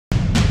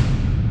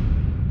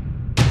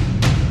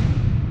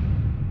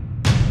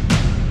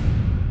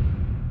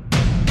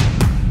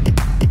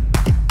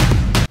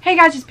Hey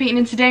guys, it's Peyton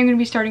and today I'm going to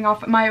be starting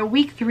off my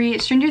week 3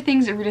 Stranger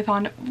Things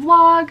Readathon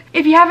vlog.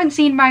 If you haven't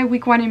seen my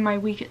week 1 and my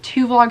week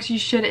 2 vlogs, you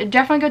should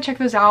definitely go check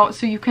those out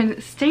so you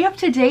can stay up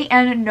to date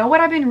and know what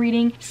I've been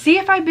reading. See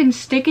if I've been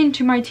sticking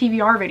to my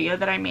TBR video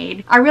that I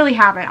made. I really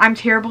haven't. I'm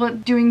terrible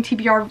at doing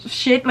TBR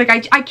shit. Like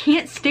I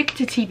can't stick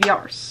to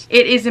TBRs.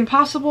 It is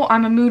impossible.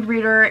 I'm a mood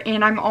reader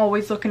and I'm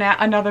always looking at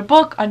another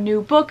book, a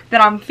new book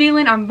that I'm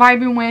feeling, I'm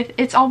vibing with.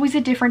 It's always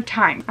a different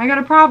time. I got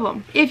a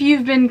problem. If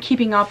you've been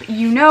keeping up,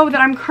 you know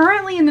that I'm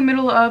currently in the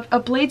middle of A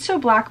Blade So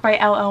Black by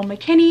L.L.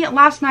 McKinney.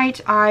 Last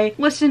night I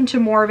listened to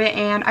more of it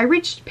and I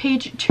reached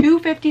page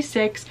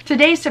 256.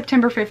 Today's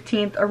September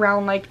 15th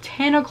around like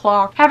 10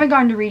 o'clock. Haven't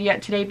gotten to read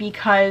yet today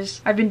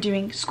because I've been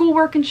doing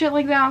schoolwork and shit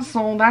like that,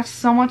 so that's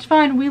so much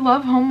fun. We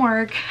love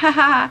homework.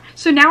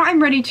 So now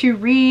I'm ready to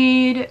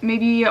read,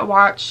 maybe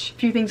watch a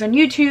few things on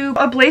YouTube.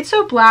 A Blade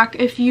So Black,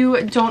 if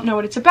you don't know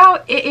what it's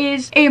about, it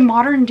is a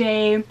modern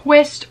day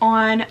twist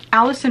on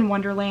Alice in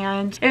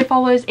Wonderland. It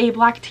follows a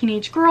black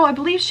teenage girl. I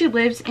believe she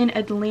lives in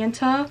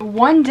Atlanta.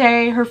 One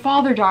day her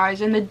father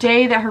dies, and the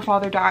day that her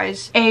father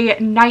dies, a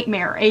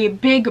nightmare, a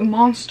big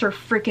monster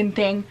freaking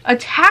thing,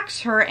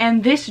 attacks her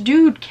and this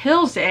dude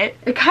kills it.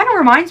 It kind of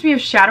reminds me of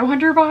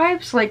Shadowhunter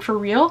vibes, like for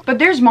real. But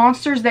there's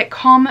monsters that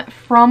come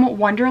from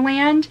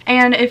Wonderland,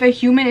 and if a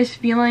human is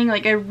feeling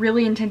like a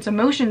really intense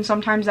emotion,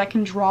 sometimes that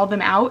can draw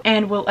them out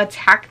and will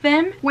attack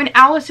them. When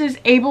Alice is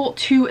able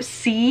to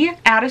see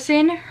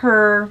Addison,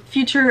 her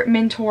future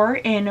mentor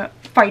in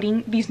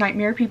fighting these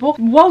nightmare people.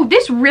 Whoa,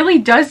 this really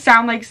does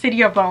sound like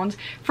City of Bones.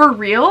 For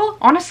real?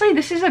 Honestly,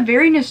 this is a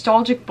very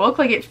nostalgic book.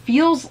 Like, it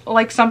feels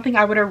like something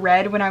I would have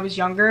read when I was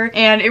younger,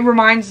 and it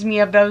reminds me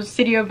of those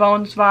City of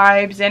Bones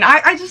vibes, and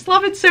I just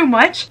love it so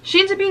much. She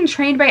ends up being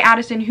trained by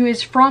Addison, who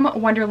is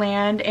from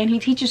Wonderland, and he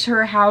teaches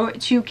her how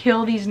to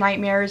kill these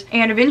nightmares,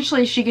 and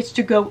eventually she gets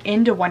to go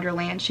into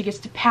Wonderland. She gets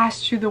to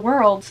pass through the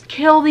worlds,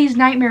 kill these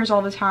nightmares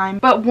all the time.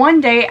 But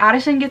one day,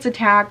 Addison gets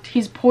attacked.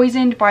 He's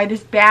poisoned by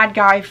this bad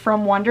guy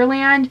from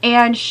Wonderland,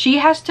 and she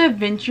has to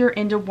venture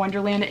into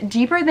Wonderland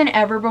deeper than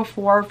ever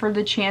before for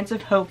the chance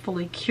of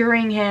hopefully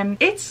curing him.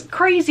 It's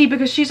crazy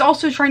because she's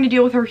also trying to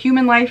deal with her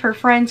human life, her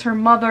friends, her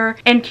mother,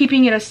 and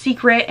keeping it a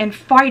secret and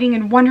fighting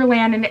in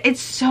Wonderland, and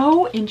it's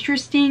so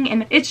interesting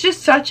and it's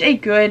just such a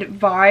good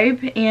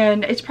vibe,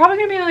 and it's probably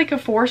gonna be like a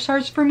 4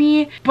 stars for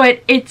me,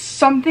 but it's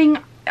something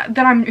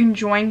that I'm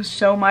enjoying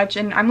so much,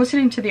 and I'm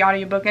listening to the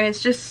audiobook and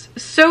it's just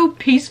so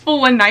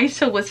peaceful and nice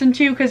to listen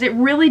to because it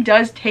really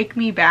does take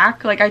me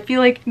back. Like, I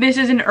feel like this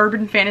is an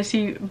urban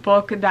fantasy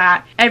book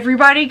that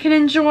everybody can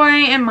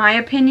enjoy in my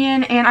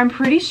opinion, and I'm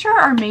pretty sure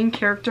our main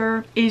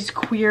character is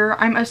queer.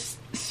 I'm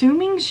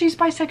assuming she's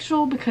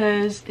bisexual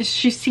because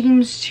she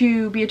seems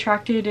to be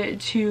attracted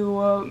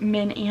to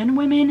men and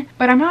women,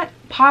 but I'm not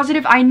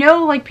positive. I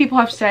know like people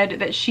have said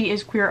that she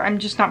is queer. I'm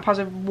just not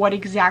positive what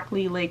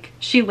exactly like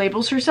she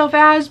labels herself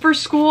as. For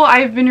school,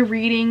 I've been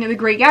reading The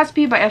Great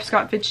Gatsby by F.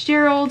 Scott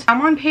Fitzgerald.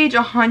 I'm on page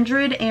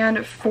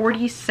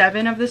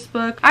 147 of this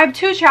book. I have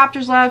 2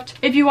 chapters left.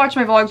 If you watch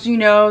my vlogs, you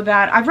know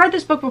that I've read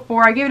this book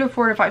before. I gave it a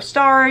 4 to 5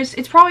 stars.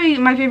 It's probably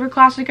my favorite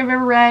classic I've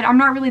ever read. I'm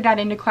not really that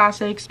into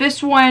classics.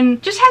 This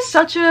one just has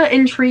such a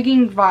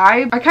intriguing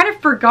vibe. I kind of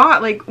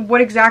forgot like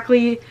what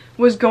exactly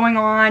was going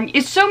on.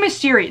 It's so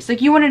mysterious.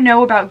 Like, you want to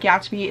know about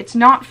Gatsby. It's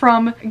not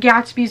from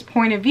Gatsby's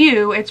point of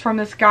view. It's from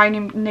this guy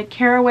named Nick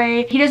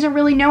Carraway. He doesn't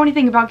really know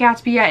anything about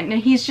Gatsby yet, and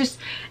he's just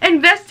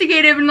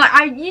investigative, and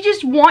like you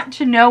just want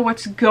to know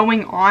what's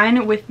going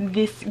on with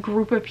this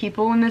group of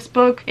people in this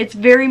book. It's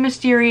very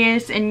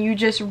mysterious and you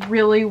just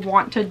really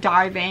want to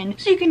dive in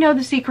so you can know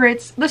the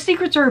secrets. The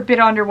secrets are a bit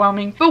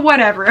underwhelming, but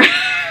whatever.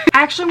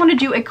 I actually want to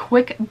do a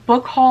quick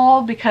book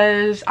haul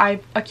because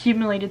I've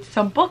accumulated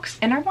some books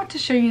and I want to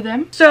show you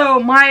them. So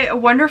my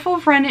wonderful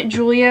friend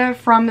Julia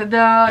from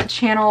the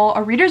channel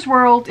A Reader's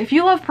World, if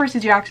you love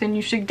Percy Jackson,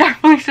 you should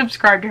definitely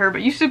subscribe to her,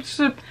 but you should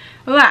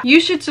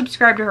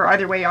subscribe to her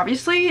either way,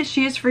 obviously.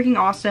 She is freaking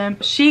awesome.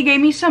 She gave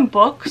me some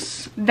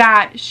books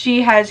that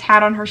she has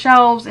had on her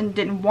shelves and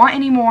didn't want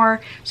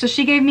anymore, so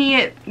she gave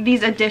me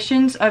these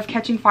editions of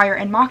Catching Fire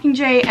and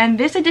Mockingjay, and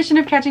this edition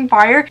of Catching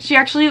Fire she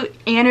actually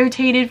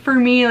annotated for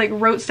me, like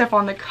wrote stuff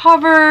on the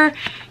cover,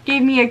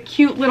 gave me a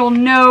cute little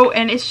note,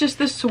 and it's just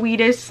the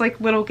sweetest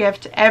like little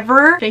gift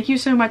ever. Thank you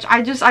so much.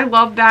 I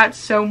love that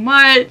so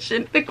much,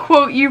 and the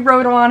quote you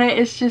wrote on it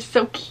is just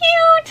so cute.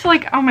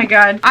 Like, oh my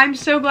god, I'm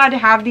so glad to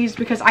have these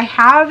because I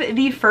have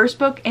the first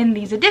book in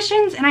these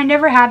editions and I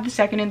never had the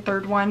second and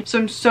third one, so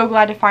I'm so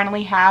glad to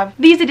finally have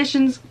these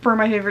editions for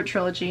my favorite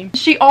trilogy.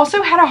 She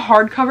also had a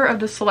hardcover of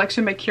the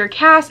selection by Kiera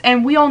Cass,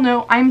 and we all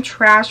know I'm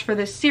trash for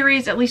this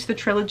series, at least the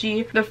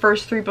trilogy, the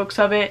first 3 books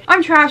of it.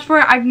 I'm trash for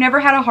it. I've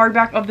never had a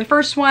hardback of the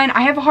first one. one.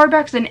 I have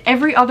hardbacks in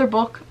every other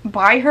book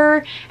by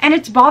her, and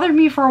it's bothered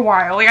me for a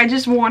while. Like, I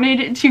just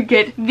wanted to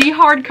get the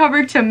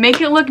hardcover to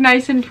make it look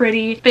nice and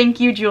pretty. Thank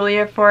you,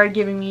 Julia, for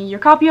giving me your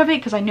copy of it,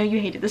 because I know you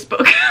hated this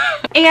book.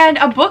 And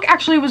a book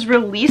actually was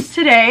released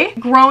today,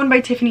 Grown by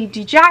Tiffany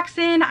D.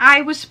 Jackson.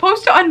 I was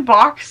supposed to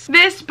unbox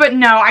this, but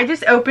no, I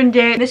just opened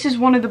it. This is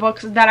one of the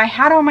books that I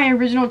had on my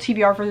original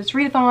TBR for this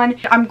readathon.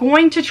 I'm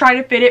going to try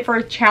to fit it for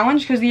a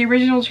challenge, because the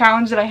original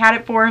challenge that I had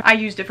it for, I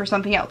used it for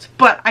something else.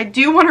 But I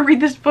do want to read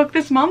this book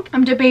this month.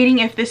 I'm debating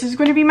if this is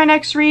going to be my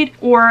next read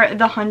or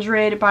The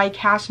 100 by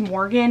Cass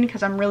Morgan,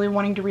 because I'm really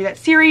wanting to read that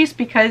series,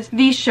 because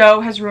the show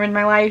has ruined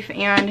my life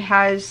and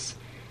has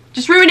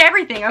just ruined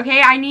everything,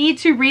 okay? I need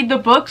to read the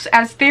books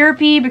as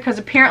therapy, because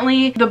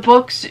apparently the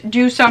books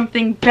do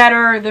something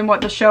better than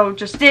what the show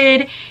just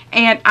did,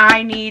 and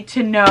I need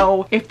to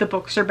know if the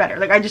books are better.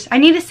 Like, I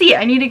need to see it.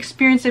 I need to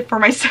experience it for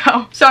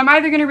myself. So I'm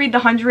either going to read The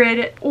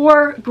 100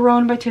 or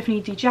Grown by Tiffany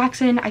D.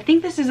 Jackson. I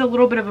think this is a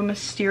little bit of a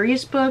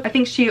mysterious book. I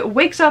think she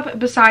wakes up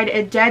beside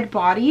a dead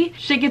body.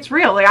 Shit gets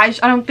real. Like,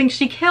 I don't think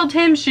she killed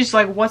him. She's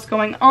like, what's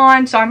going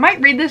on? So I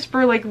might read this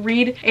for, like,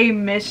 read a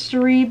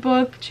mystery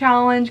book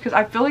challenge, because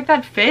I feel like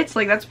that fits.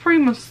 Like, that's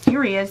pretty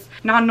mysterious,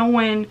 not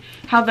knowing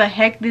how the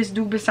heck this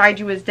dude beside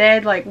you is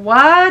dead. Like,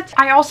 what?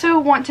 I also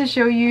want to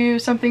show you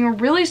something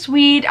really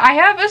sweet. I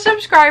have a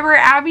subscriber,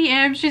 Abby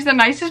M. She's the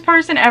nicest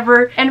person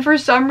ever, and for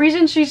some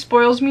reason she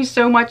spoils me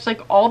so much,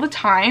 like, all the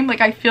time.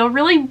 Like, I feel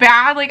really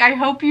bad. Like, I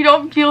hope you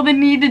don't feel the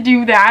need to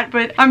do that,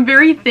 but I'm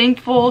very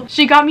thankful.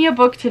 She got me a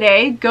book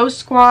today, Ghost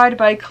Squad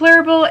by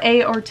Claribel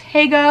A.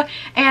 Ortega,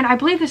 and I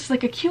believe this is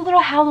like a cute little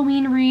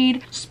Halloween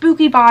read,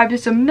 spooky vibe.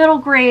 It's a middle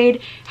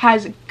grade,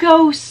 has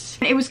ghosts.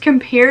 It was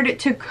compared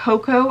to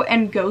Coco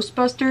and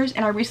Ghostbusters,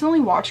 and I recently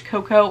watched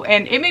Coco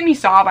and it made me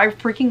sob. I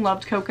freaking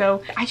loved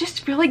Coco. I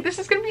just feel like this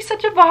is gonna be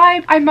such a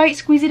vibe. I might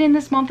squeeze it in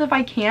this month if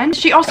I can.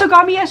 She also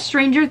got me a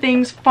Stranger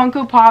Things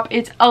Funko Pop.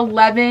 It's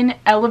 11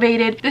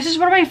 Elevated. This is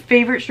one of my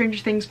favorite Stranger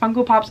Things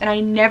Funko Pops, and I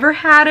never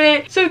had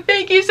it, so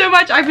thank you so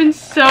much. I've been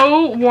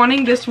so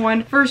wanting this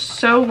one for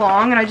so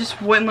long, and I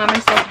just wouldn't let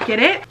myself get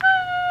it.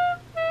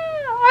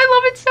 I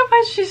love it so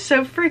much. She's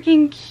so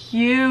freaking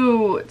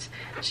cute.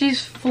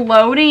 She's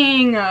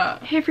floating.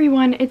 Hey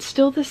everyone, it's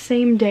still the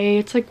same day.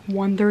 It's like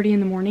 1:30 in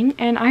the morning,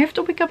 and I have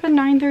to wake up at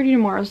 9:30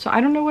 tomorrow, so I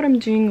don't know what I'm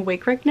doing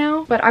awake right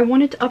now, but I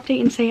wanted to update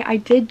and say I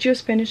did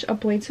just finish A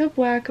Blade So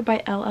Black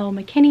by L.L.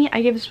 McKinney.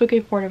 I gave this book a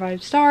 4 out of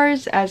 5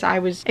 stars, as I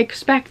was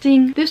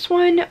expecting. This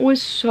one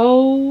was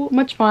so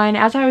much fun.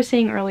 As I was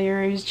saying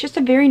earlier, it was just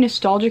a very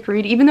nostalgic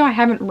read. Even though I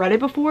haven't read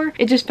it before,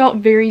 it just felt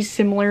very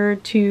similar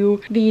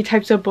to the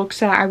types of books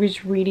that I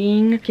was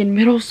reading in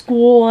middle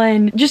school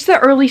and just the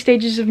early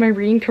stages of my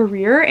reading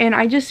career, and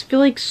I just feel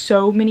like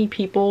so many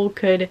people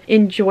could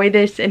enjoy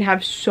this and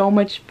have so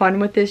much fun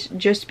with this,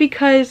 just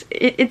because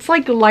it's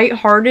like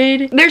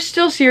lighthearted. There's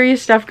still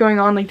serious stuff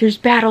going on, like there's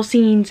battle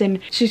scenes and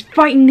she's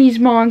fighting these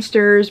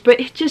monsters, but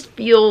it just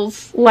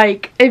feels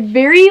like a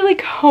very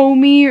like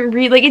homey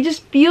read. Like, it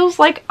just feels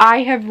like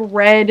I have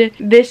read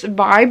this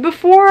vibe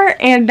before,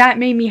 and that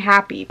made me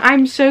happy.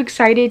 I'm so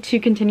excited to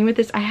continue with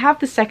this. I have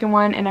the second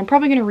one, and I'm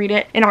probably gonna read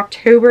it in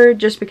October,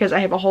 just because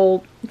I have a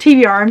whole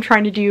TBR I'm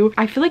trying to do.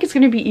 I feel like it's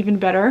going to be even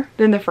better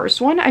than the first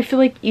one. I feel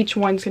like each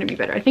one's going to be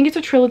better. I think it's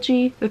a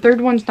trilogy. The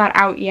third one's not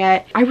out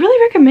yet. I really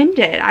recommend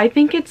it. I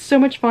think it's so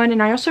much fun,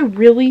 and I also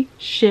really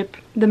ship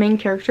the main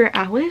character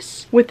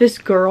Alice with this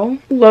girl.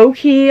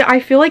 Low-key, I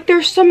feel like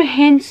there's some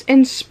hints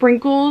and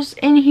sprinkles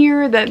in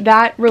here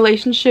that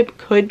relationship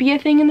could be a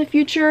thing in the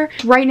future.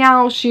 Right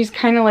now she's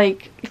kind of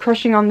like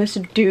crushing on this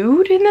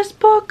dude in this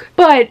book,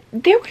 but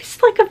there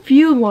was like a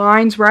few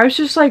lines where I was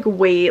just like,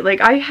 wait, like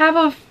I have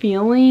a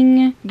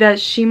feeling that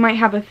she might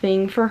have a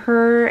thing for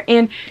her.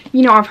 And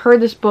you know, I've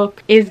heard this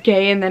book is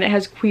gay and that it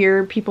has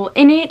queer people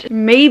in it.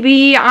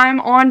 Maybe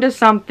I'm onto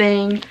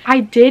something.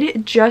 I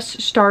did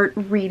just start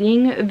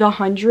reading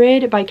The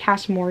 100 by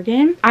Cass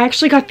Morgan. I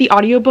actually got the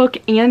audiobook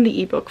and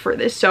the ebook for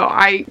this, so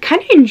I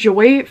kind of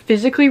enjoy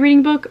physically reading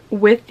a book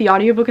with the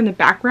audiobook in the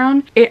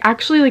background. It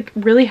actually like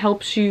really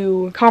helps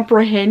you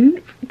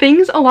comprehend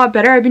things a lot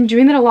better. I've been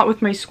doing that a lot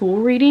with my school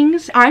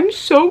readings. I'm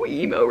so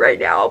emo right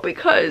now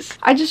because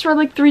I just read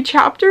like 3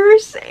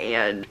 chapters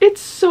and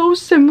it's so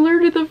similar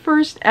to the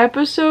first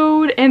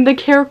episode, and the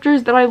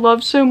characters that I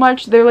love so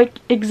much, they're like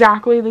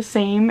exactly the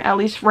same, at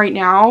least right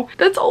now.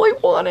 That's all I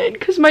wanted,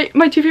 because my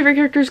 2 favorite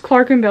characters,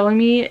 Clark and Bellamy,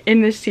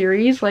 in this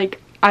series,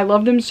 like I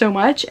love them so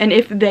much, and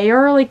if they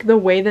are like the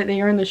way that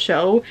they are in the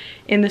show,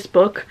 in this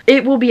book,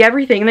 it will be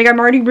everything. Like, I'm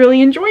already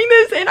really enjoying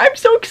this, and I'm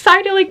so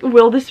excited. Like,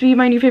 will this be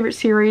my new favorite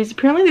series?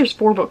 Apparently there's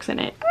 4 books in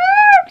it.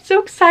 I'm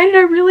so excited.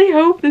 I really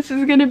hope this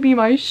is gonna be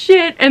my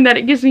shit and that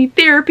it gives me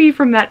therapy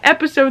from that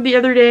episode the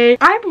other day.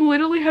 I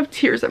literally have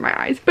tears in my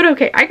eyes, but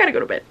okay, I gotta go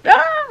to bed.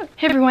 Ah!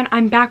 Hey everyone,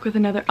 I'm back with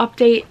another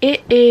update.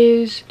 It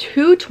is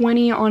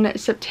 2:20 on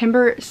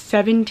September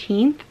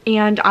 17th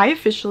and I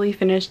officially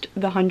finished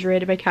The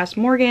 100 by Cass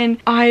Morgan.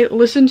 I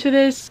listened to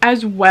this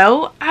as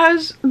well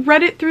as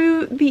read it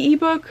through the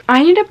ebook. I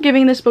ended up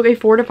giving this book a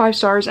 4 to 5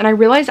 stars, and I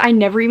realized I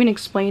never even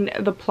explained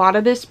the plot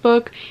of this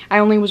book. I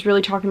only was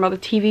really talking about the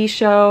TV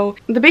show.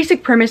 The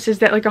basic premise is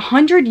that like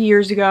 100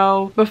 years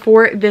ago,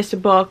 before this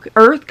book,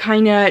 Earth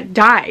kind of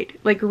died.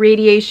 Like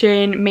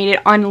radiation made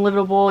it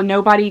unlivable.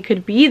 Nobody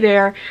could be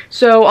there.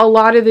 So a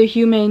lot of the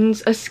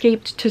humans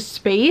escaped to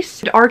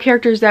space. Our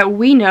characters that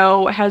we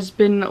know has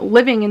been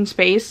living in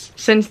space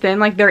since then,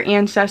 like their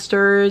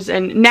ancestors,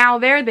 and now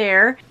they're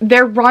there.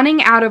 They're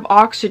running out of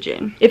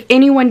oxygen. If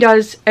anyone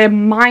does a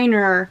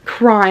minor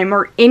crime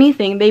or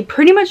anything, they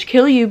pretty much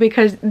kill you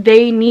because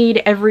they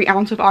need every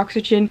ounce of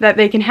oxygen that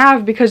they can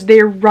have because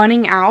they're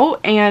running out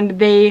and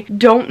they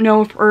don't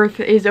know if Earth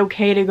is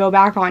okay to go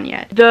back on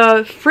yet.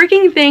 The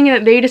freaking thing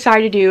that they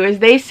decide to do is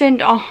they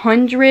send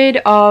 100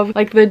 of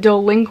like the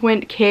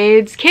delinquent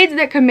kids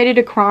that committed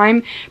a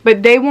crime,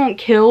 but they won't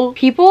kill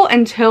people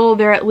until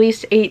they're at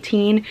least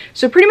 18.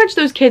 So pretty much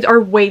those kids are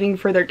waiting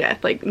for their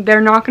death. Like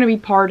they're not going to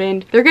be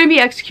pardoned. They're going to be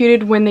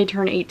executed when they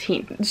turn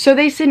 18. So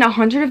they send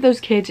 100 of those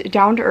kids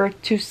down to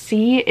Earth to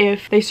see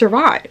if they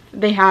survive.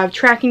 They have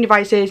tracking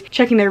devices,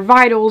 checking their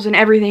vitals and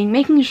everything,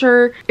 making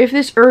sure if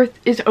this Earth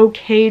is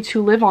okay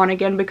to live on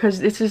again because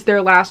this is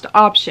their last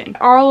option.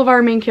 All of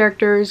our main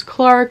characters,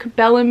 Clark,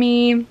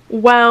 Bellamy,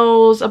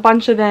 Wells, a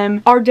bunch of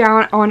them are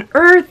down on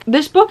Earth.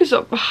 This book is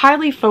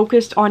highly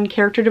focused on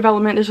character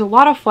development. There's a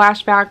lot of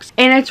flashbacks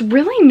and it's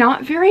really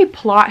not very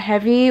plot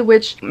heavy,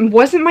 which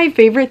wasn't my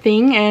favorite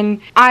thing,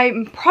 and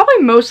I probably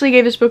mostly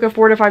gave this book a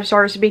 4 to 5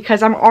 stars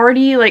because I'm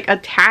already like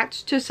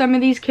attached to some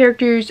of these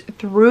characters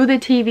through the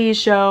TV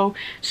show,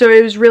 so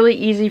it was really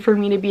easy for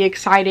me to be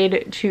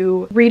excited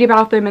to read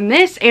about them in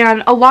this,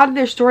 and a lot of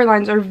their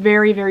storylines are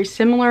very, very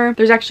similar.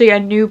 There's actually a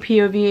new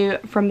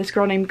POV from this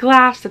girl named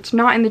Glass that's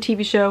not in the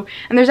TV show,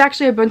 and there's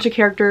actually a bunch of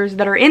characters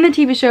that are in the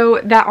TV show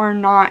that are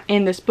not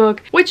in this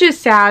book, which is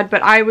sad,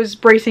 but I was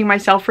bracing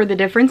myself for the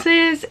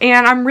differences,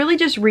 and I'm really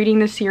just reading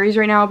this series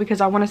right now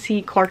because I want to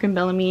see Clark and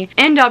Bellamy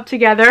end up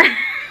together.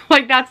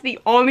 Like that's the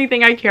only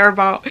thing I care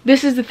about.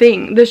 This is the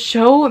thing. The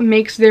show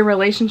makes their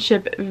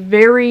relationship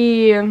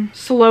very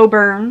slow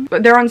burn.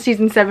 But they're on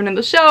season 7 of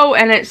the show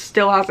and it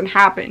still hasn't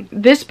happened.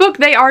 This book,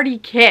 they already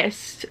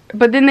kissed.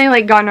 But then they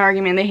like got in an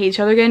argument. They hate each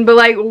other again. But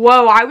like,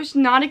 whoa, I was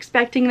not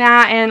expecting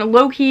that. And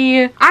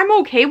low-key, I'm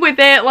okay with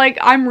it. Like,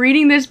 I'm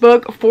reading this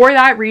book for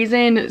that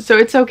reason. So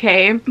it's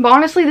okay. But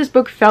honestly, this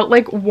book felt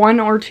like 1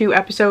 or 2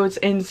 episodes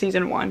in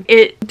season 1.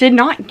 It did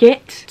not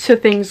get to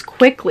things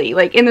quickly.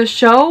 Like in the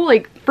show,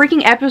 like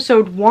freaking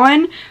episode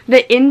 1,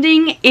 the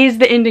ending is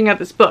the ending of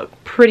this book,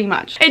 pretty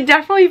much. It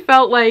definitely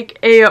felt like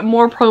a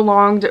more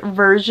prolonged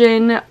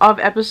version of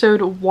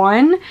episode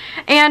 1,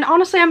 and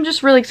honestly I'm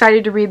just really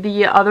excited to read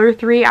the other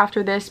 3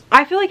 after this.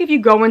 I feel like if you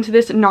go into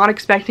this not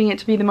expecting it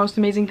to be the most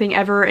amazing thing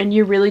ever and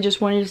you really just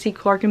wanted to see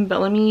Clark and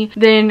Bellamy,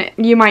 then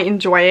you might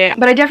enjoy it.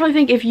 But I definitely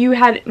think if you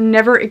had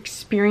never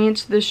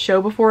experienced this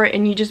show before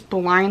and you just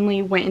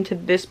blindly went into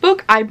this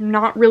book, I'm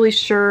not really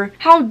sure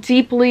how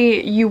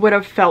deeply you would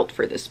have felt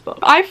for this book.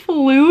 I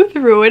flew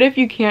through it, if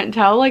you can't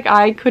tell. Like,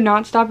 I could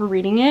not stop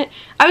reading it.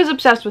 I was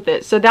obsessed with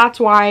it, so that's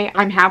why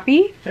I'm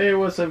happy. Hey,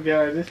 what's up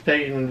guys? It's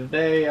Peyton, and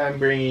today I'm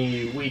bringing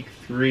you week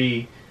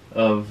 3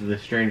 of the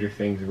Stranger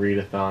Things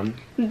Readathon.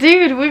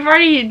 Dude, we've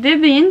already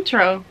did the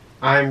intro.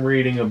 I'm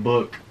reading a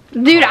book.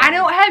 Dude, I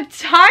don't have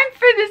time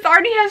for this. I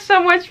already has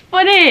so much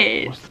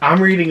footage.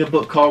 I'm reading a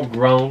book called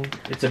Grown.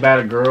 It's about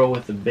a girl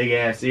with a big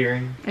ass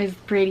earring. It's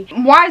pretty.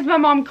 Why is my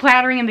mom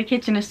clattering in the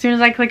kitchen as soon as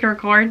I click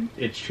record?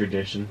 It's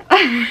tradition.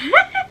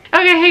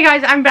 Okay, hey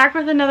guys, I'm back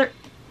with another.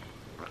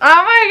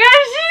 Oh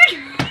my gosh, she's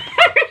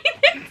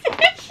clattering the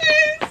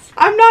dishes.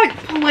 I'm not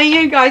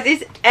playing, guys.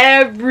 It's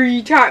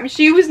every time.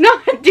 She was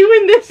not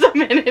doing this a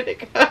minute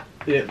ago.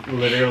 It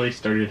literally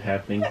started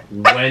happening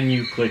when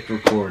you clicked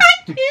record.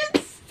 I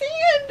can't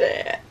stand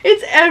it.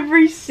 It's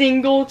every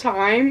single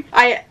time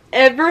I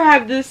ever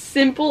have this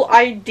simple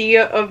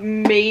idea of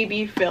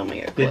maybe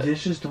filming a clip. The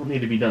dishes don't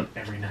need to be done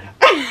every night.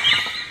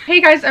 Hey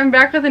guys, I'm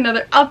back with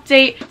another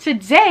update.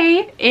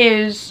 Today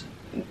is...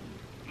 she's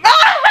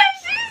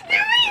doing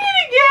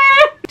it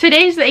again!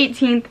 Today's the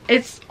 18th.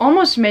 It's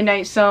almost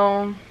midnight,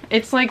 so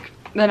it's like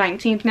the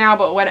 19th now,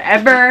 but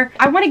whatever.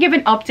 I want to give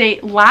an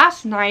update.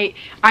 Last night,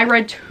 I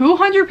read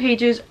 200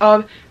 pages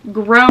of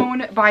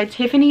Grown by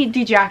Tiffany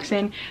D.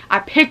 Jackson. I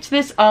picked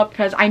this up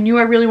because I knew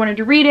I really wanted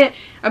to read it.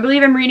 I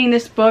believe I'm reading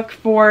this book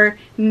for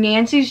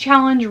Nancy's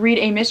challenge, read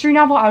a mystery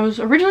novel. I was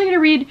originally going to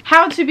read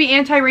How to Be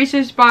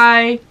Anti-Racist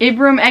by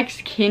Ibram X.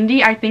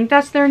 Kendi. I think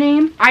that's their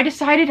name. I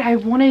decided I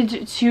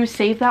wanted to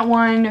save that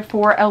one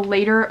for a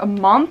later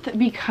month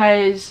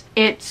because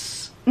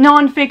it's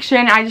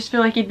non-fiction. I just feel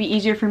like it'd be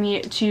easier for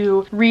me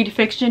to read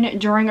fiction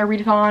during a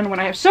readathon when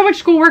I have so much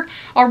schoolwork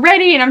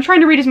already and I'm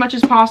trying to read as much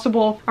as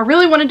possible. I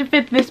really wanted to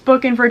fit this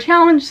book in for a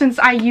challenge since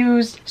I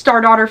used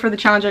Star Daughter for the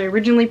challenge I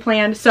originally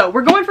planned. So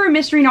we're going for a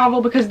mystery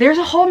novel because there's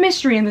a whole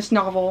mystery in this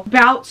novel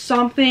about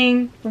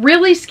something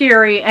really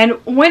scary. And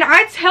when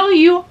I tell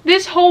you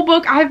this whole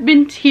book, I've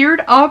been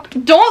teared up.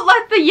 Don't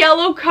let the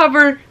yellow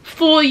cover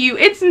fool you.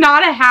 It's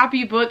not a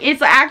happy book.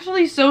 It's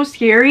actually so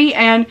scary,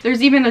 and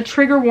there's even a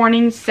trigger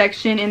warning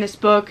section in this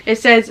book. It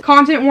says,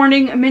 content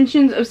warning,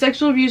 mentions of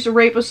sexual abuse,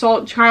 rape,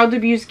 assault, child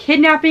abuse,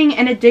 kidnapping,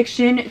 and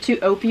addiction to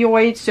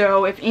opioids.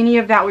 So if any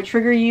of that would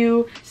trigger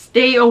you,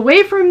 stay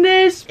away from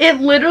this.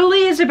 It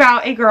literally is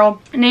about a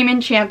girl named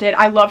Enchanted.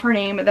 I love her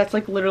name. That's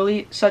like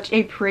literally such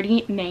a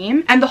pretty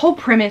name. And the whole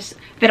premise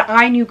that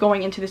I knew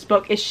going into this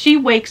book is she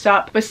wakes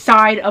up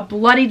beside a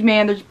bloodied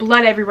man. There's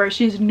blood everywhere.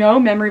 She has no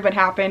memory of what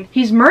happened.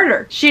 He's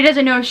murdered. She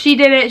doesn't know if she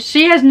did it.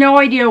 She has no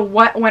idea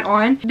what went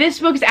on. This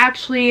book is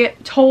actually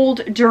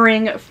told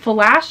during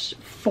flash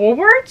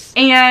forwards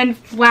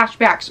and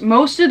flashbacks.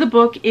 Most of the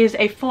book is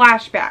a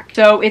flashback,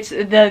 so it's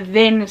the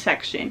then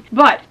section.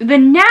 But the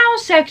now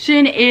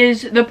section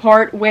is the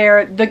part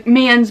where the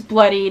man's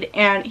bloodied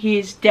and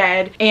he's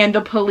dead and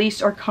the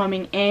police are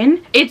coming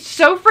in. It's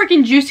so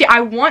freaking juicy. I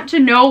want to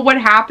know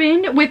what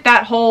happened with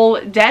that whole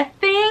death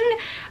thing.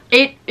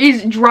 It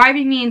is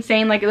driving me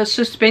insane. Like, the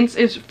suspense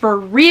is for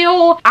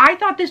real. I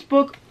thought this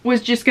book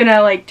was just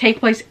gonna like take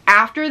place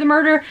after the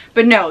murder,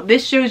 but no,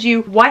 this shows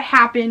you what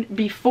happened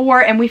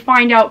before, and we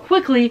find out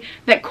quickly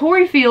that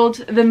Corey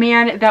Fields, the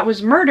man that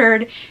was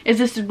murdered, is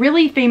this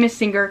really famous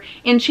singer.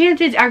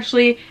 Enchanted's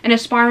actually an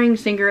aspiring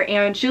singer,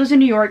 and she lives in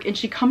New York, and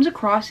she comes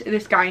across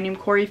this guy named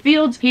Corey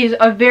Fields. He's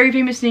a very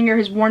famous singer,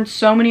 has won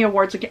so many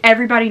awards, like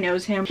everybody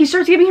knows him. He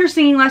starts giving her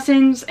singing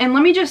lessons, and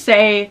let me just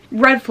say,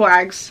 red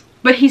flags.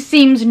 But he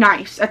seems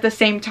nice at the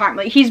same time.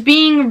 Like, he's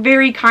being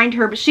very kind to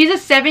her, but she's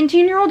a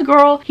 17-year-old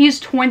girl. He's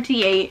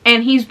 28,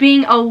 and he's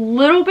being a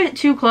little bit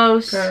too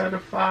close.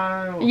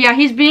 Pedophile. Yeah,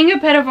 he's being a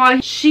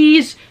pedophile.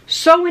 She's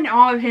so in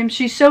awe of him.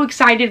 She's so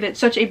excited that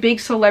such a big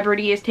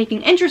celebrity is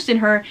taking interest in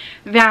her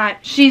that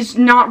she's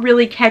not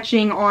really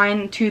catching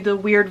on to the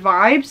weird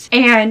vibes.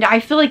 And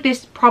I feel like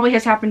this probably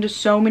has happened to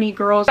so many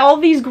girls. All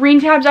these green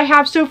tabs I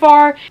have so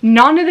far,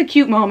 none of the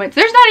cute moments.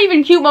 There's not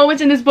even cute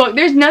moments in this book.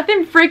 There's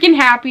nothing freaking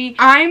happy.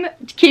 I'm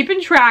keeping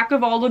track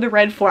of all of the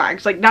red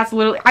flags. Like, that's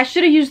literally, I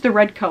should have used the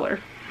red color.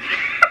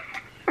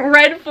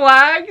 Red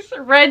flags,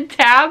 red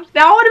tabs.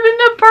 That would have been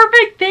the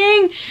perfect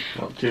thing.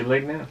 Well, too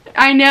late now.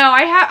 I know.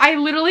 I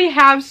literally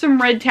have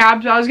some red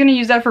tabs. I was gonna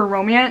use that for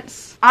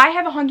romance. I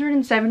have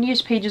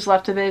 170-ish pages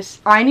left of this.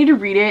 I need to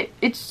read it.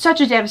 It's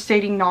such a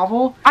devastating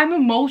novel. I'm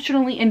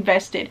emotionally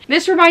invested.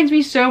 This reminds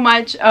me so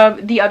much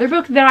of the other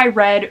book that I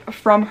read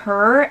from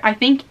her, I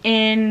think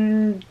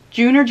in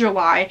June or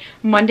July,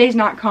 Monday's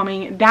Not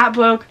Coming. That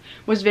book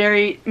was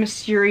very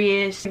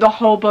mysterious. The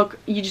whole book,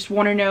 you just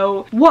want to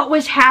know what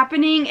was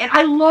happening, and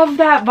I love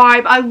that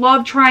vibe. I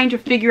love trying to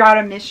figure out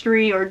a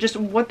mystery or just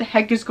what the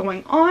heck is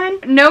going on.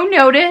 No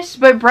notice,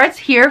 but Brett's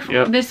here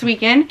this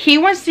weekend. He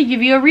wants to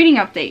give you a reading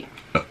update.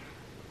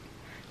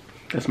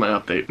 That's my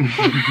update.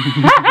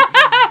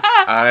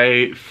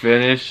 I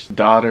finished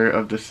Daughter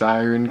of the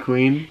Siren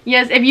Queen.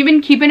 Yes, if you've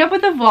been keeping up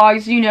with the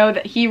vlogs, you know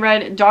that he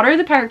read Daughter of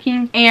the Pirate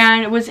King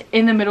and was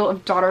in the middle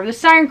of Daughter of the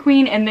Siren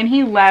Queen, and then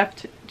he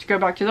left to go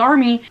back to the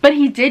army. But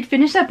he did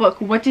finish that book.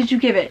 What did you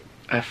give it?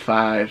 A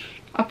 5.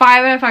 A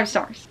 5 out of 5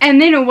 stars. And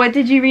then what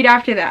did you read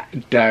after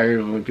that? Diary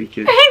of a Wimpy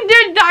Kid.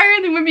 Dude, Diary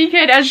of the Wimpy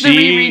Kid as the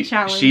reread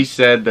challenge. She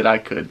said that I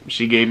could.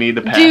 She gave me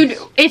the pass. Dude,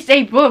 it's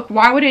a book.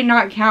 Why would it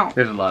not count?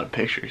 There's a lot of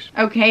pictures.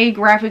 Okay,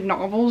 graphic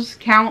novels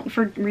count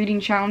for reading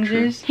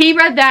challenges. True. He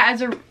read that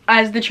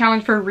as the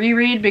challenge for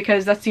reread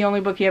because that's the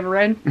only book he ever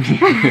read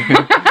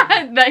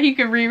that he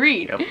could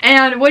reread. Yep.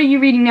 And what are you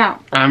reading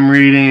now? I'm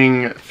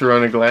reading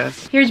Throne of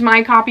Glass. Here's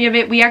my copy of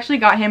it. We actually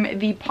got him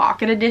the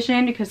pocket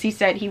edition because he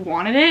said he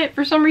wanted it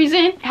for some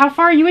reason. How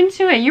far are you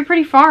into it? You're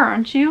pretty far,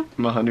 aren't you?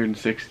 I'm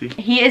 160.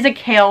 He is a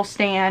Kale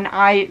stan.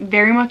 I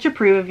very much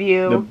approve of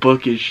you. The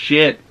book is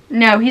shit.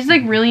 No, he's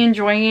like really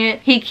enjoying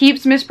it. He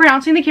keeps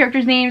mispronouncing the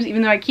characters' names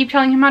even though I keep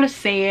telling him how to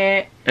say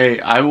it. Hey,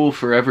 I will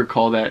forever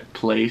call that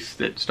place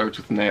that starts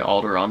with an A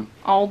Alderaan.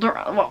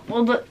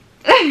 Alderaan?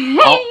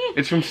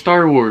 It's from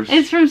Star Wars.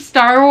 It's from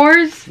Star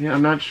Wars? Yeah,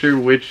 I'm not sure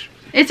which.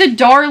 It's a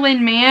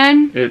darling,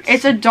 man.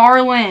 It's a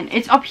darling.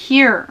 It's up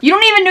here. You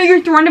don't even know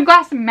your Throne of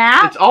Glass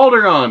map? It's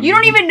Alderaan. You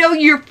don't even know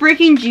your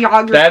freaking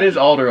geography. That is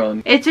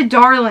Alderaan. It's a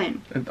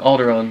darling.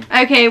 Alderaan.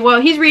 Okay, well,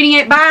 he's reading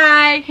it.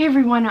 Bye. Hey,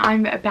 everyone.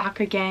 I'm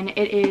back again.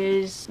 It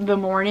is the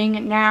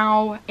morning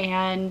now,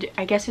 and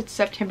I guess it's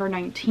September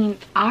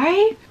 19th.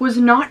 I was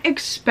not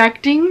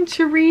expecting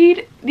to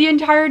read the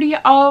entirety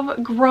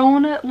of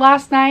Grown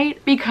last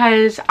night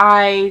because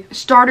I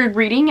started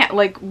reading at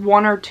like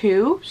 1 or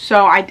 2,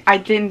 so I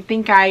didn't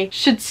think I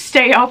should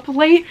stay up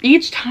late.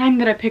 Each time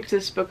that I picked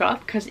this book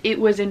up, because it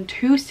was in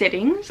 2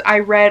 sittings, I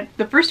read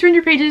the first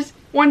 200 pages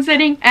one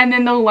sitting and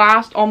then the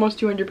last almost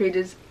 200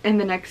 pages in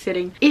the next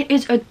sitting. It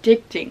is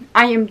addicting.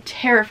 I am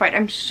terrified.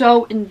 I'm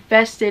so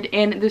invested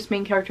in this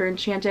main character,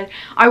 Enchanted.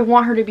 I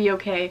want her to be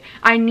okay.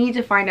 I need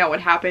to find out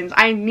what happens.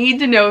 I need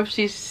to know if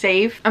she's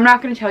safe. I'm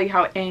not going to tell you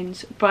how it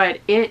ends, but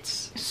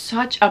it's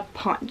such a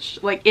punch.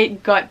 Like,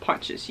 it gut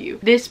punches you.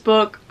 This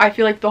book, I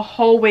feel like the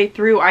whole way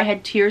through I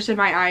had tears in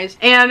my eyes,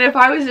 and if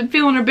I was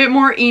feeling a bit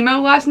more emo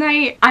last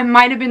night, I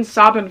might have been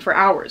sobbing for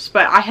hours,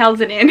 but I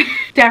held it in.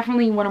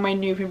 Definitely one of my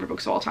new favorite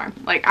books of all time.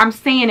 Like, I'm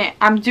saying it,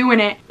 I'm doing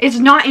it. It's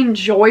not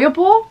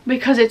enjoyable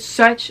because it's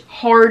such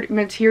hard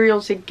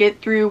material to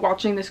get through,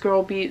 watching this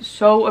girl be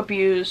so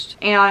abused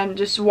and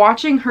just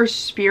watching her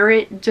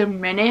spirit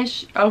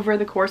diminish over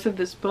the course of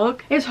this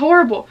book. It's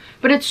horrible,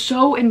 but it's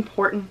so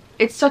important.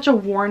 It's such a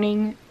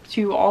warning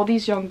to all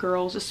these young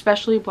girls,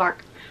 especially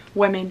Black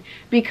women,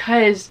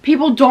 because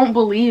people don't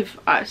believe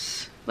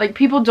us. Like,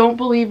 people don't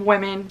believe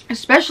women,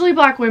 especially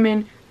Black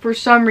women. For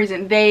some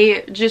reason,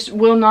 they just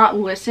will not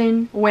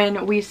listen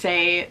when we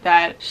say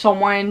that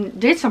someone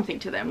did something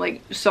to them,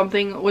 like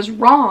something was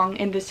wrong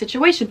in this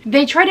situation.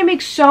 They try to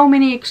make so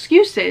many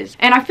excuses,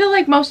 and I feel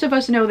like most of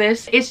us know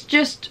this. It's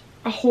just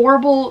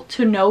horrible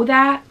to know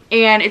that,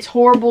 and it's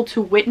horrible to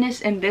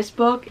witness in this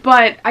book,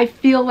 but I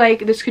feel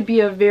like this could be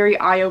a very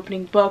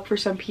eye-opening book for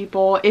some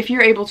people if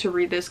you're able to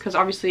read this, because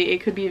obviously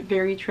it could be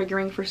very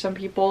triggering for some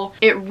people.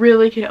 It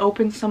really could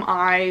open some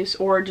eyes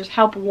or just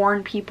help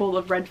warn people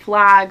of red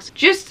flags.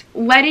 Just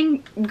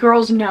letting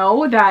girls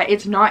know that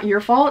it's not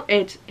your fault,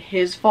 it's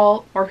his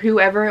fault, or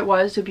whoever it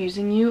was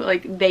abusing you.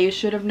 Like, they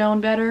should have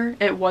known better.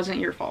 It wasn't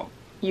your fault.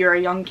 You're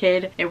a young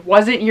kid. It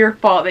wasn't your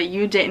fault that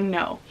you didn't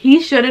know.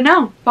 He should have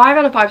known. 5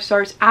 out of 5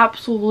 stars.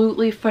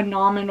 Absolutely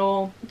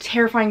phenomenal.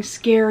 Terrifying,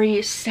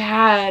 scary,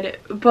 sad,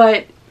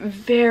 but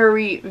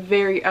very,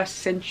 very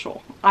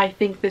essential. I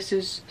think this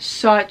is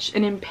such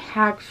an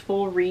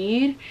impactful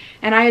read,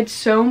 and I had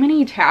so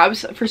many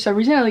tabs. For some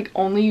reason, I like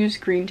only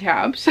used green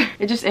tabs.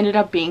 It just ended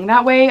up being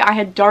that way. I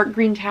had dark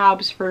green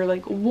tabs for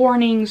like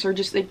warnings or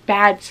just like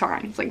bad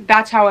signs. Like,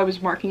 that's how I was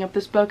marking up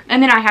this book.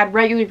 And then I had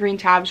regular green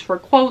tabs for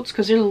quotes,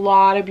 because there's a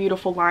lot of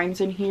beautiful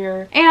lines in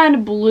here,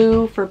 and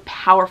blue for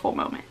powerful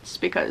moments,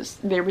 because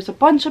there was a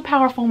bunch of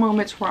powerful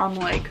moments where I'm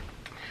like,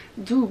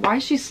 dude, why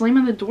is she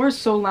slamming the doors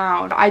so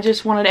loud? I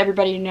just wanted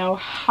everybody to know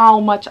how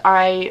much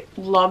I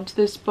loved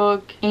this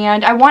book,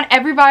 and I want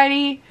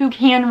everybody who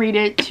can read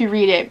it to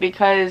read it,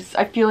 because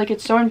I feel like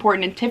it's so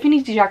important. And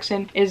Tiffany D.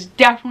 Jackson is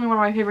definitely one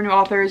of my favorite new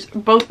authors.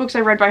 Both books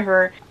I read by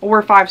her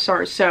were 5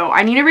 stars, so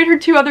I need to read her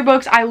 2 other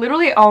books. I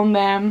literally own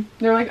them.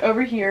 They're like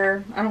over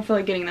here. I don't feel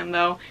like getting them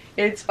though.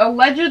 It's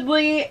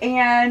Allegedly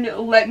and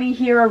Let Me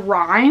Hear a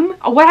Rhyme.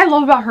 What I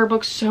love about her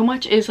books so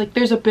much is like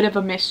there's a bit of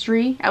a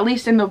mystery, at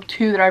least in the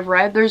 2 that I've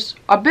read. There's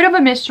a bit of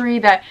a mystery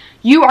that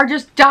you are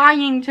just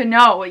dying to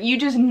know. You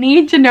just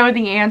need to know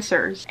the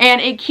answers, and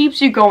it keeps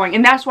you going.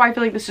 And that's why I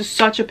feel like this is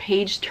such a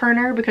page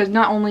turner, because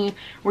not only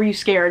were you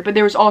scared, but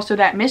there was also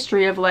that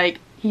mystery of like,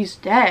 he's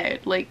dead.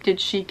 Like, did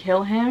she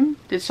kill him?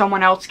 Did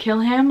someone else kill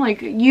him?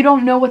 Like, you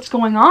don't know what's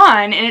going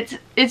on, and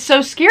it's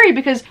so scary,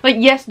 because like,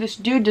 yes, this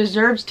dude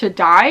deserves to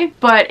die,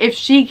 but if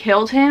she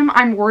killed him,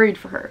 I'm worried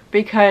for her,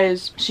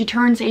 because she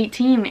turns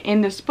 18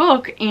 in this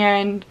book,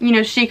 and you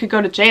know, she could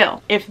go to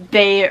jail if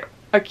they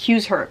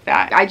accuse her of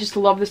that. I just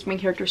love this main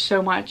character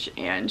so much,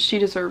 and she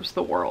deserves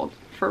the world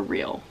for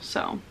real.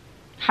 So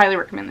highly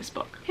recommend this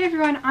book. Hey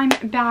everyone, I'm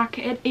back.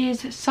 It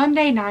is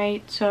Sunday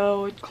night,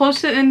 so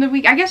close to the end of the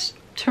week. I guess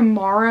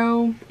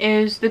tomorrow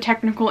is the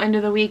technical end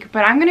of the week, but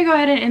I'm gonna go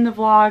ahead and end the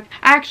vlog.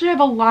 I actually have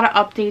a lot of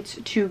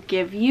updates to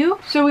give you.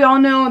 So we all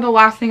know the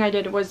last thing I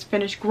did was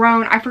finish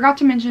Grown. I forgot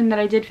to mention that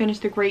I did finish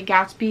The Great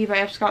Gatsby by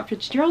F. Scott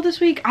Fitzgerald this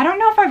week. I don't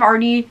know if I've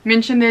already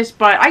mentioned this,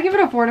 but I give it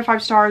a 4 to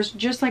 5 stars,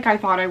 just like I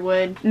thought I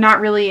would.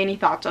 Not really any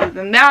thoughts other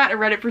than that. I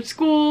read it for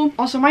school.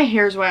 Also, my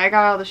hair's wet. I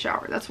got out of the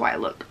shower. That's why I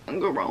look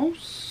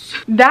gross.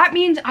 That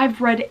means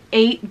I've read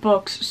 8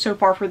 books so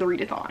far for the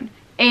Readathon.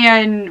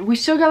 And we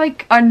still got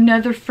like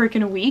another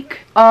freaking week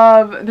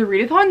of the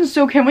Readathon,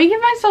 so can we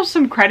give myself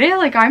some credit?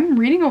 Like, I'm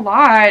reading a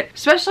lot,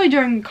 especially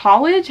during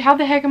college. How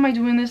the heck am I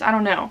doing this? I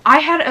don't know. I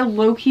had a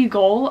low-key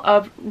goal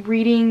of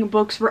reading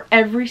books for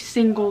every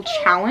single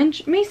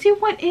challenge. Macy,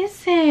 what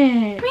is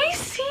it?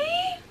 Macy?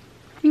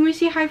 You want to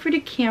say hi for the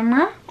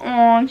camera?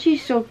 Oh,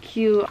 she's so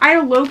cute. I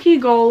had a low-key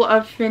goal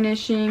of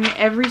finishing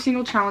every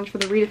single challenge for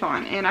the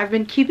Readathon, and I've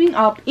been keeping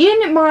up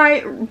in my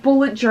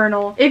bullet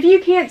journal. If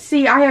you can't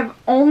see, I have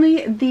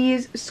only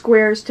these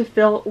squares to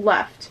fill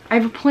left. I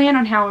have a plan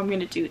on how I'm going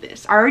to do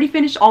this. I already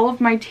finished all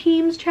of my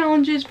team's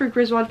challenges for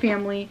Griswold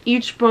Family.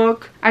 Each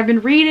book I've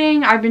been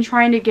reading, I've been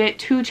trying to get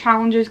 2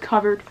 challenges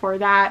covered for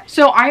that.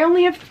 So I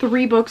only have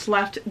 3 books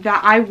left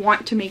that I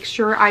want to make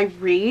sure I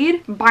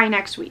read by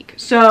next week.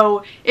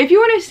 So if you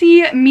want going to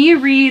see me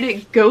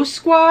read Ghost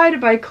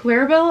Squad by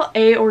Claribel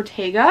A.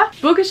 Ortega,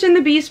 Bookish and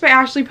the Beast by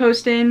Ashley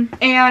Poston,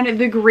 and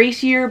The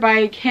Grace Year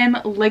by Kim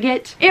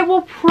Liggett. It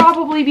will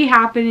probably be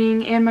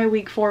happening in my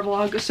week 4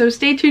 vlog, so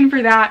stay tuned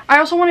for that. I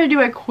also want to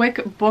do a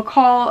quick book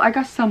haul. I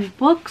got some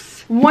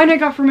books. One I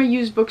got from a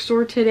used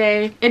bookstore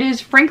today. It is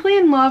Frankly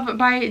in Love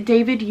by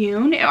David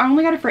Yoon. I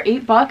only got it for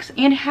 $8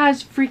 and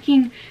has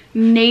freaking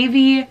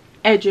navy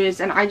edges,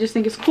 and I just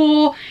think it's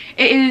cool.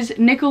 It is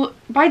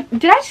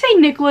did I say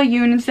Nicola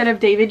Yoon instead of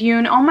David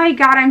Yoon? Oh my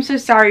god, I'm so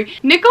sorry.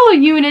 Nicola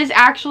Yoon is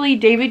actually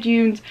David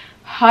Yoon's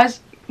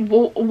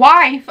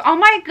wife. Oh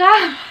my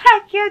god,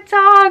 I can't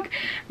talk.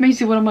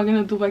 Macy, what am I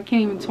gonna do? I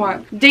can't even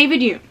talk.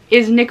 David Yoon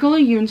is Nicola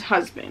Yoon's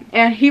husband,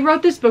 and he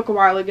wrote this book a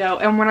while ago,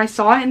 and when I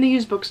saw it in the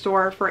used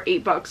bookstore for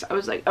 $8, I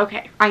was like,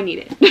 okay, I need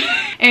it.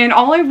 And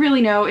all I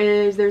really know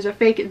is there's a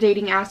fake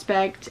dating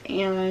aspect,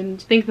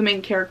 and I think the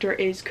main character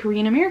is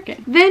Korean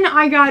American. Then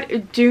I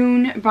got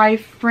Dune by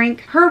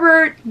Frank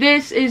Herbert.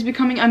 This is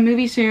becoming a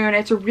movie soon.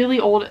 It's a really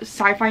old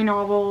sci-fi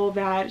novel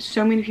that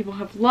so many people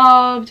have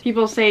loved.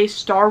 People say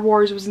Star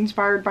Wars was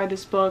inspired by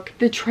this book.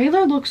 The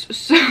trailer looks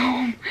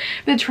so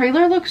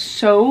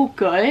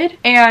good,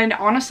 and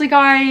honestly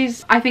guys,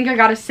 I think I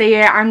gotta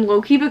say it, I'm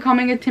low-key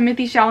becoming a Timothée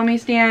Chalamet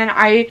stan.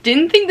 I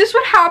didn't think this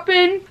would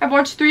happen. I've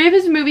watched 3 of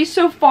his movies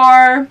so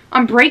far.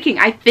 I'm breaking.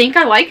 I think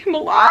I like him a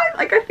lot.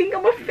 Like, I think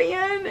I'm a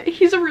fan.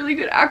 He's a really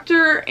good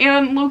actor,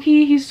 and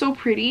low-key, he's so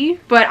pretty.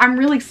 But I'm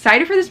really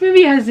excited for this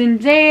movie. It has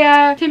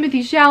Zendaya,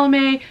 Timothée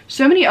Chalamet,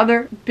 so many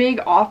other big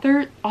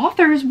authors.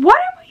 What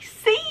am I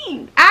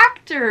saying?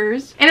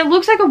 Actors. And it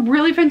looks like a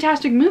really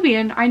fantastic movie,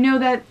 and I know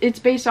that it's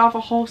based off a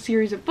whole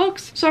series of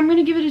books, so I'm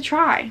gonna give it a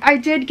try. I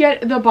did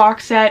get the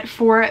box set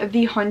for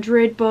the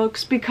 100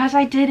 books because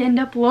I did end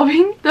up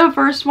loving the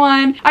first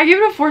one. I give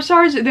it a 4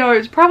 stars, though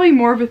it's probably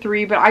more of a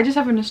 3, but I just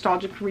have a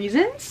nostalgic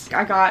reasons.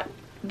 I got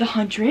The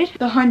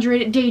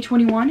 100 Day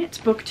 21, it's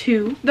book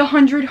 2, The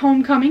 100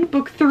 Homecoming,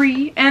 book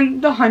 3,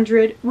 and The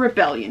 100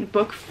 Rebellion,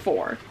 book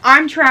 4.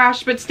 I'm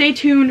trash, but stay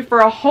tuned for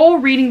a whole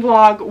reading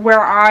vlog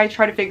where I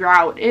try to figure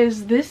out,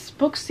 is this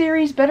book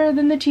series better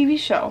than the TV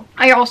show?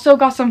 I also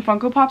got some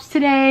Funko Pops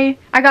today.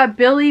 I got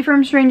Billy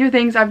from Stranger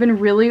Things. I've been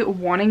really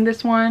wanting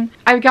this one.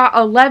 I've got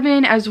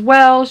 11 as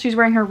well. She's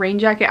wearing her rain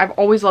jacket. I've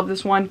always loved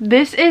this one.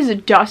 This is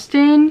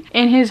Dustin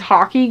in his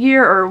hockey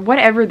gear, or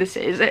whatever this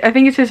is. I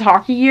think it's his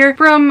hockey gear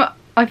from,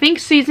 I think,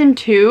 season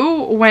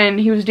 2 when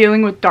he was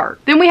dealing with Dark.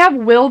 Then we have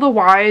Will the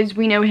Wise.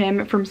 We know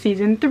him from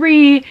season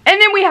 3.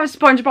 And then we have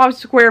SpongeBob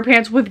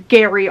SquarePants with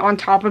Gary on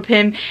top of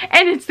him.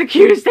 And it's the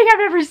cutest thing I've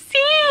ever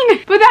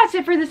seen. But that's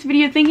it for this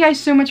video. Thank you guys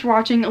so much for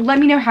watching. Let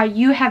me know how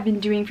you have been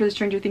doing for the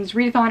Stranger Things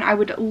readathon. I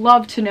would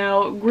love to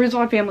know.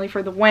 Griswold family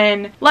for the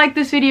win. Like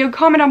this video,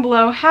 comment down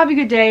below. Have a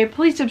good day.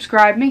 Please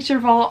subscribe. Make sure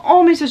to follow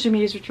all my social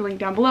medias, which are linked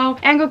down below.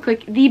 And go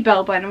click the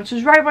bell button, which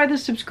is right by the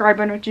subscribe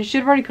button, which you should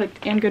have already clicked.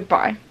 And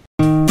goodbye.